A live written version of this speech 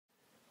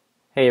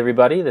Hey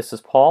everybody, this is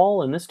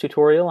Paul. In this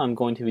tutorial I'm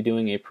going to be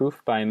doing a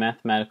proof by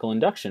mathematical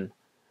induction.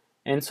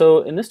 And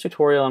so in this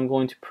tutorial I'm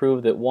going to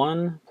prove that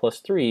 1 plus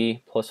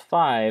 3 plus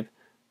 5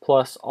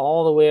 plus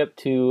all the way up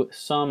to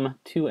some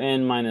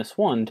 2n minus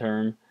 1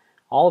 term,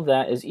 all of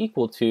that is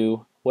equal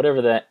to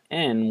whatever that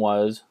n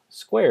was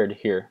squared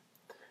here.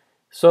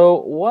 So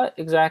what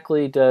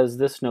exactly does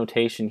this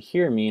notation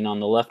here mean on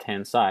the left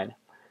hand side?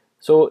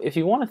 So if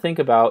you want to think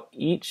about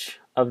each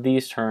of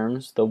these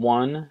terms, the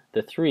 1,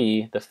 the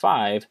 3, the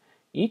 5,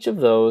 each of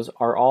those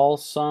are all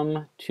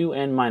some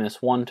 2n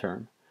minus 1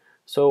 term.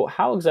 So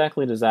how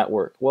exactly does that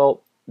work?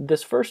 Well,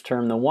 this first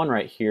term, the 1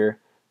 right here,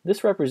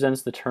 this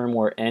represents the term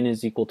where n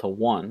is equal to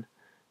 1.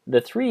 The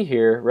 3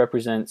 here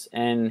represents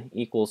n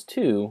equals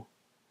 2,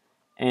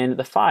 and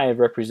the 5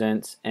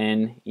 represents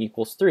n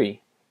equals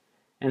 3.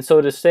 And so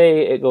to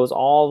say it goes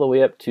all the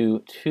way up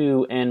to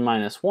 2n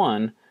minus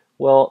 1,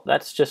 well,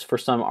 that's just for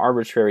some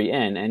arbitrary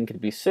n. N could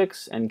be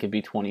 6, n could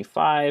be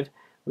 25.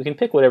 We can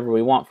pick whatever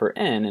we want for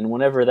n, and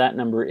whenever that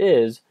number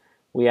is,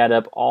 we add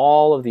up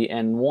all of the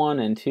n1,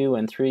 n2,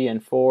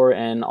 n3, n4,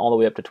 and all the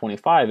way up to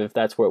 25 if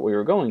that's what we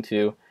were going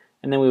to,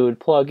 and then we would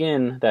plug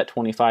in that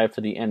 25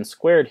 for the n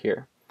squared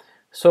here.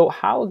 So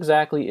how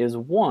exactly is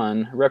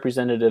 1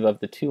 representative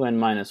of the 2n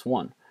minus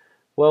 1?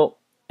 Well,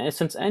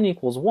 since n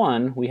equals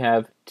 1, we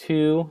have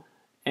 2n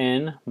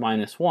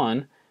minus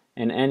 1,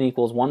 and n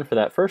equals 1 for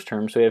that first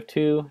term, so we have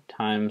 2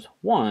 times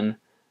 1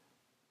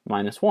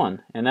 minus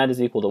 1, and that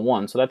is equal to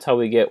 1. So that's how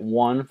we get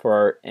 1 for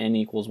our n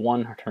equals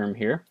 1 term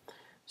here.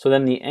 So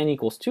then the n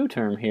equals 2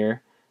 term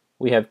here,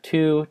 we have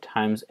 2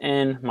 times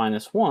n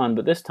minus 1,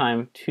 but this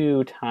time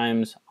 2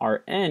 times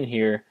our n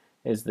here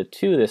is the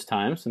 2 this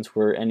time, since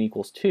we're n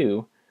equals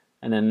 2,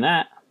 and then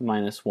that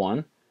minus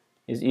 1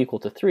 is equal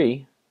to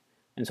 3,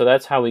 and so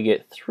that's how we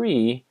get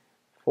 3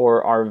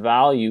 for our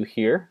value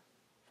here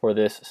for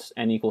this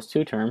n equals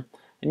 2 term.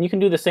 And you can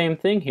do the same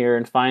thing here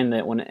and find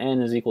that when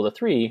n is equal to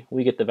 3,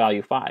 we get the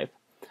value 5.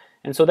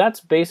 And so that's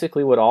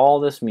basically what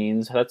all this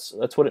means. That's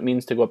what it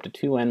means to go up to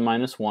 2n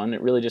minus 1. It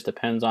really just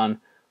depends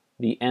on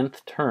the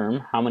nth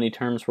term, how many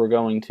terms we're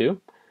going to.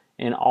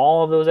 And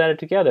all of those added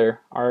together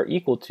are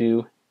equal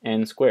to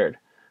n squared.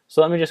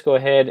 So let me just go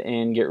ahead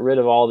and get rid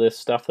of all this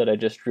stuff that I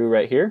just drew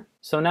right here.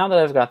 So now that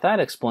I've got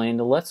that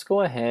explained, let's go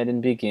ahead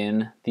and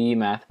begin the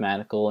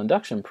mathematical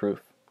induction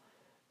proof.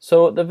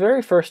 So the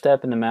very first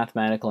step in the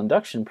mathematical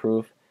induction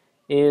proof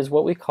is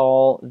what we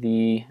call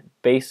the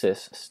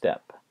basis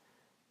step.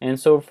 And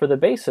so for the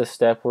basis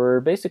step,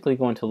 we're basically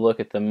going to look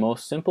at the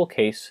most simple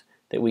case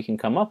that we can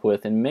come up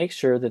with and make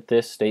sure that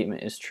this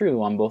statement is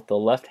true on both the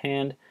left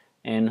hand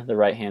and the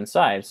right hand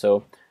side.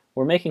 So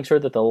we're making sure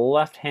that the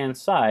left hand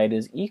side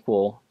is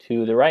equal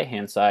to the right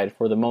hand side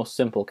for the most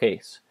simple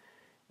case.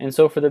 And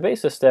so for the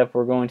basis step,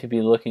 we're going to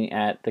be looking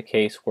at the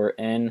case where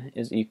n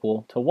is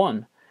equal to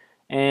 1.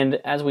 And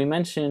as we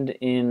mentioned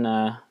in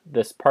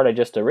this part I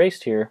just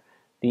erased here,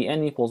 the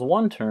n equals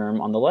 1 term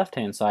on the left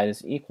hand side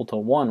is equal to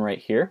 1 right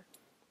here.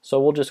 So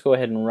we'll just go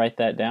ahead and write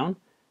that down.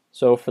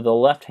 So for the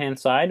left hand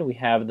side we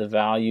have the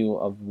value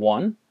of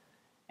 1,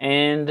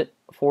 and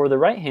for the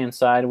right hand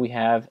side we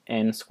have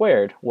n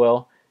squared.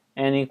 Well,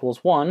 n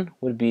equals 1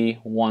 would be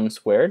 1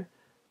 squared.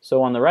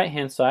 So on the right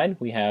hand side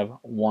we have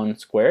 1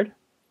 squared,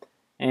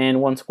 and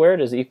 1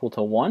 squared is equal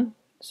to 1,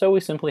 so we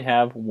simply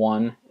have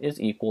 1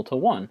 is equal to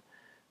 1.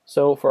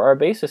 So for our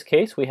basis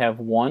case we have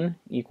 1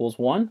 equals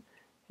 1,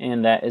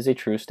 and that is a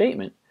true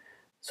statement.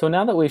 So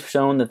now that we've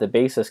shown that the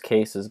basis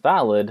case is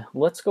valid,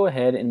 let's go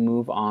ahead and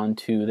move on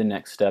to the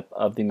next step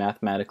of the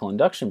mathematical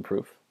induction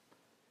proof.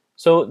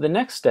 So the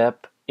next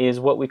step is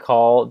what we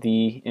call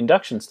the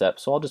induction step.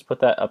 So I'll just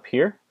put that up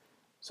here.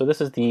 So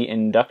this is the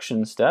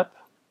induction step.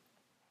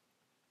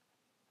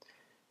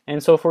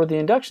 And so for the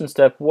induction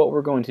step, what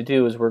we're going to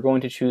do is we're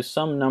going to choose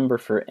some number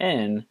for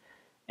n,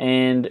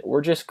 and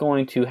we're just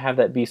going to have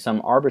that be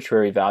some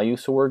arbitrary value.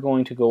 So we're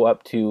going to go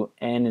up to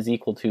n is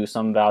equal to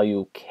some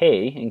value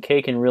k, and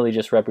k can really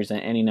just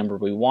represent any number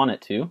we want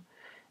it to.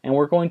 And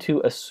we're going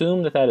to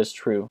assume that that is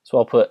true. So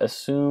I'll put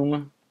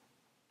assume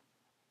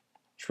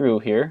true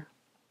here.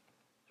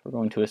 So we're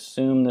going to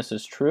assume this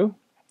is true.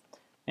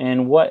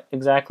 And what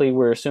exactly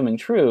we're assuming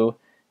true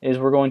is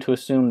we're going to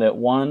assume that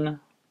 1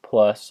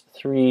 plus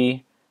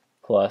 3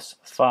 plus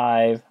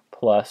 5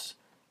 plus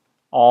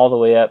all the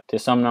way up to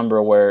some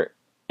number where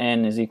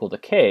n is equal to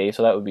k,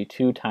 so that would be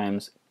 2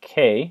 times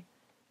k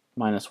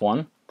minus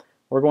 1.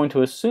 We're going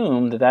to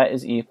assume that that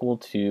is equal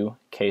to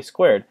k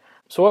squared.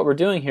 So what we're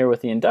doing here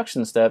with the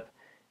induction step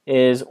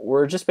is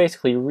we're just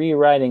basically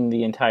rewriting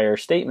the entire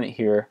statement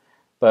here,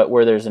 but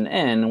where there's an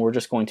n, we're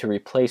just going to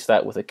replace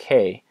that with a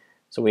k.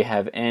 So we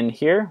have n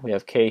here, we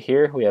have k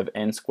here, we have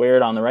n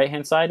squared on the right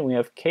hand side, and we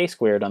have k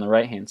squared on the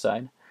right hand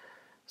side.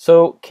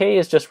 So k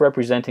is just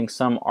representing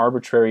some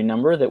arbitrary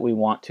number that we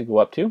want to go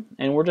up to,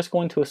 and we're just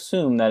going to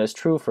assume that is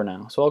true for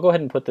now. So I'll go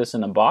ahead and put this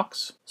in a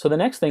box. So the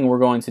next thing we're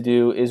going to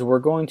do is we're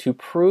going to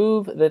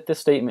prove that this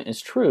statement is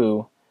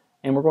true,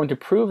 and we're going to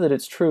prove that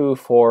it's true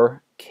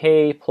for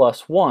k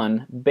plus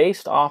 1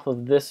 based off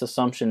of this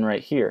assumption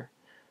right here.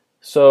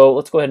 So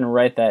let's go ahead and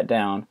write that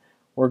down.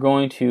 we're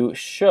going to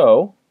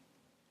show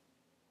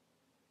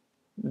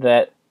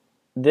that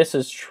this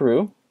is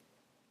true.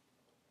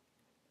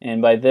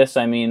 And by this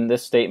I mean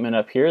this statement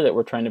up here that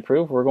we're trying to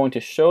prove. We're going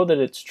to show that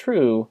it's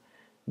true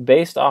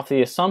based off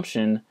the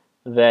assumption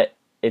that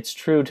it's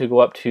true to go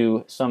up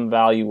to some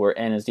value where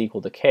n is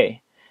equal to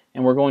k.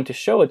 And we're going to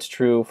show it's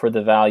true for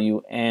the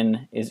value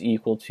n is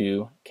equal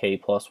to k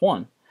plus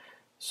 1.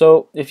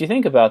 So if you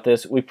think about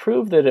this, we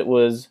proved that it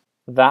was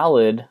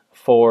valid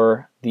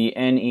for the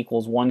n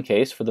equals 1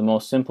 case, for the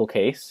most simple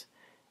case,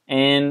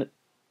 and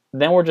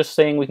then we're just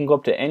saying we can go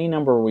up to any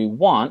number we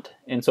want.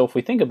 And so if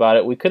we think about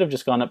it, we could have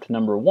just gone up to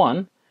number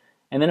 1,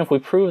 and then if we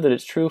prove that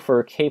it's true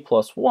for k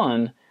plus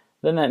 1,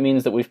 then that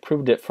means that we've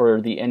proved it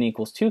for the n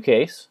equals 2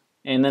 case,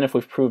 and then if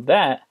we've proved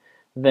that,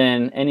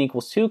 then n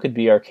equals 2 could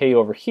be our k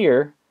over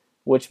here,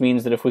 which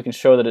means that if we can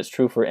show that it's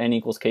true for n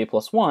equals k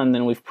plus 1,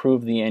 then we've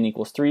proved the n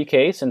equals 3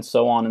 case, and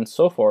so on and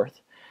so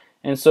forth.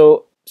 And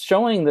so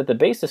showing that the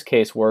basis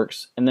case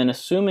works, and then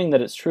assuming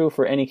that it's true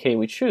for any k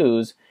we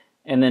choose,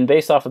 and then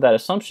based off of that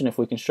assumption, if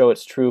we can show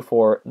it's true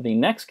for the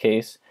next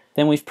case,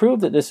 then we've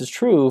proved that this is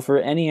true for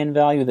any n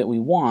value that we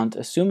want,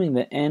 assuming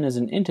that n is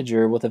an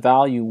integer with a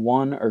value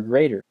 1 or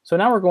greater. So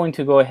now we're going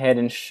to go ahead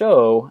and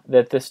show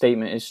that this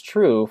statement is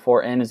true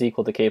for n is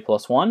equal to k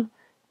plus 1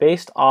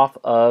 based off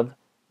of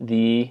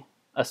the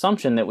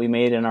assumption that we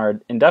made in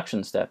our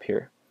induction step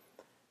here.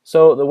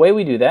 So the way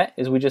we do that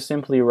is we just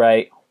simply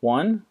write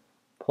 1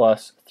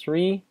 plus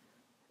 3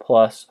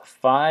 plus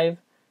 5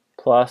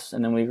 plus,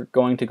 and then we're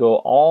going to go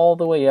all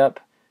the way up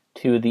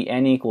to the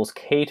n equals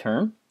k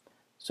term.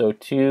 So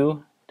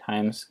 2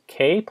 times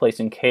k,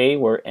 placing k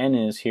where n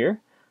is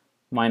here,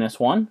 minus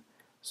 1.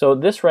 So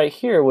this right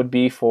here would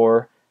be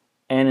for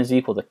n is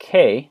equal to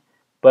k,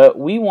 but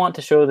we want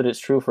to show that it's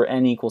true for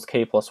n equals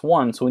k plus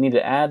 1, so we need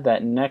to add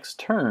that next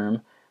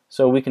term.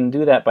 So we can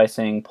do that by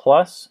saying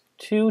plus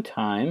 2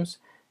 times,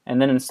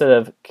 and then instead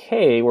of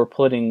k, we're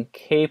putting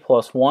k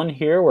plus 1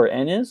 here where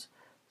n is.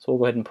 So we'll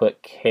go ahead and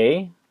put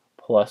k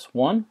plus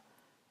 1,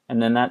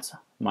 and then that's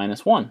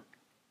minus 1.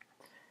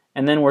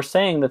 And then we're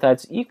saying that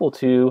that's equal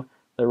to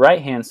the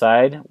right-hand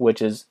side,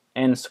 which is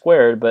n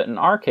squared, but in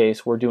our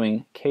case, we're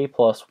doing k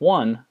plus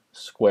 1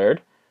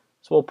 squared.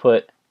 So we'll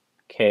put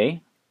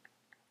k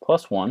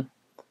plus 1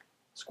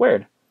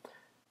 squared.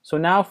 So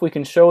now if we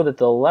can show that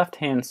the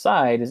left-hand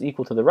side is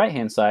equal to the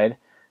right-hand side,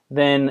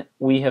 then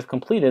we have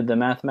completed the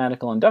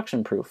mathematical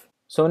induction proof.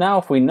 So now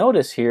if we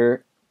notice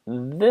here,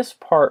 this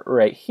part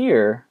right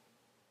here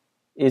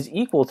is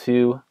equal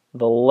to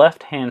the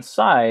left-hand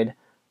side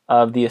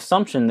of the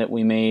assumption that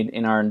we made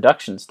in our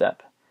induction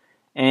step.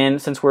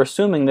 And since we're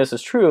assuming this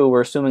is true,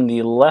 we're assuming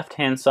the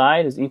left-hand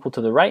side is equal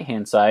to the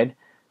right-hand side,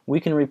 we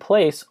can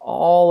replace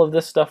all of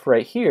this stuff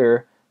right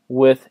here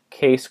with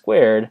k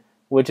squared,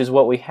 which is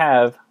what we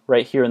have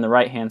right here in the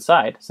right-hand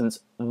side. Since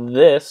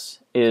this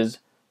is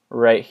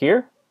right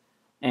here,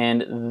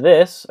 and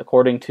this,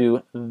 according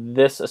to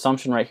this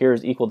assumption right here,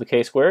 is equal to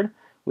k squared,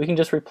 we can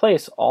just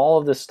replace all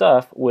of this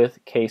stuff with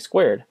k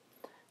squared.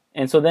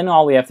 And so then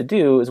all we have to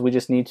do is we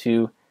just need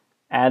to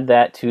add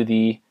that to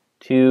the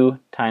 2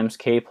 times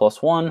k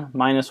plus 1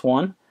 minus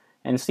 1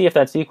 and see if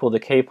that's equal to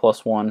k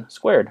plus 1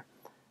 squared.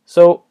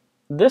 So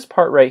this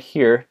part right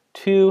here,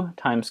 2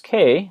 times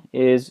k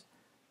is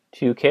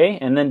 2k,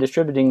 and then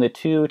distributing the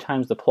 2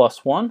 times the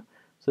plus 1,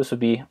 so this would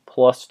be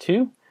plus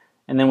 2,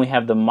 and then we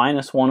have the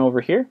minus 1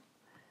 over here.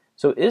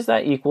 So is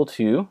that equal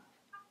to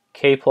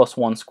k plus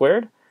 1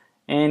 squared?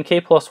 And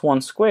k plus 1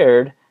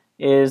 squared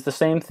is the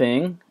same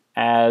thing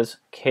as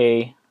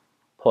k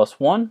plus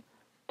 1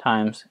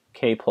 times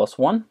k plus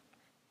 1.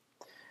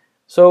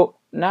 So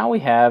now we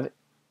have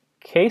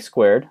k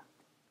squared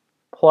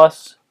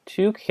plus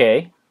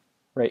 2k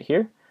right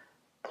here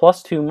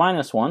plus 2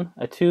 minus 1.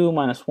 A 2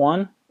 minus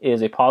 1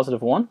 is a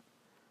positive 1.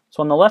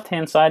 So on the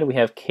left-hand side we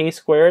have k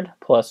squared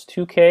plus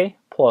 2k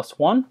plus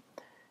 1.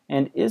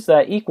 And is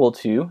that equal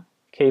to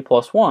k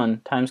plus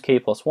 1 times k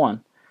plus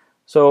 1?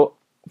 So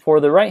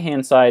for the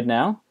right-hand side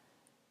now,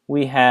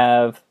 we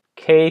have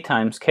k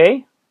times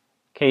k.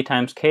 K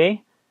times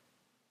k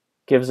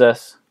gives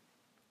us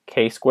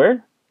k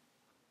squared.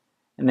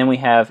 And then we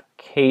have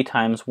k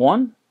times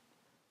 1.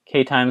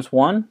 K times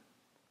 1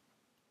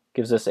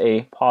 gives us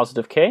a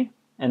positive k.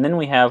 And then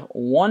we have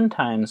 1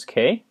 times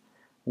k.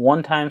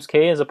 1 times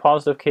k is a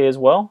positive k as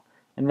well.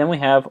 And then we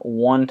have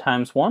 1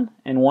 times 1.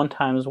 And 1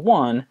 times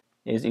 1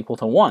 is equal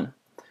to 1.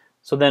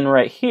 So then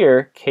right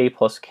here, k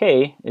plus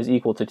k is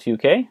equal to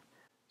 2k.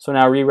 So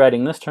now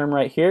rewriting this term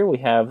right here, we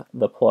have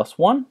the plus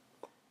 1.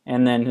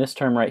 And then this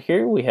term right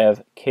here, we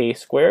have k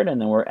squared, and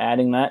then we're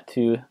adding that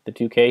to the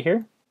 2k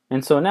here.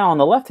 And so now on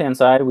the left-hand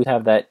side, we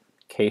have that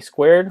k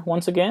squared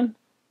once again,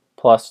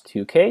 plus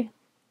 2k,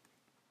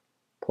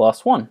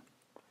 plus 1.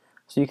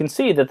 So you can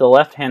see that the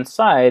left-hand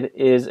side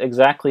is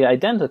exactly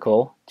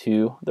identical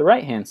to the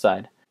right-hand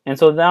side. And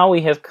so now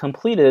we have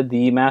completed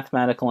the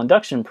mathematical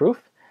induction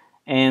proof.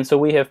 And so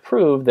we have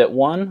proved that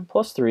 1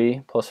 plus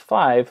 3 plus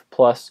 5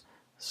 plus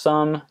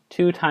some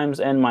 2 times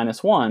n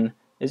minus 1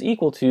 is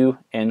equal to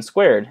n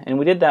squared. And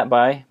we did that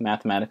by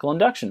mathematical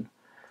induction.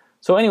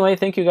 So anyway,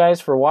 thank you guys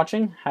for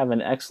watching. Have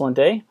an excellent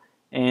day.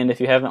 And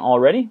if you haven't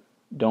already,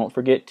 don't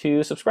forget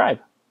to subscribe.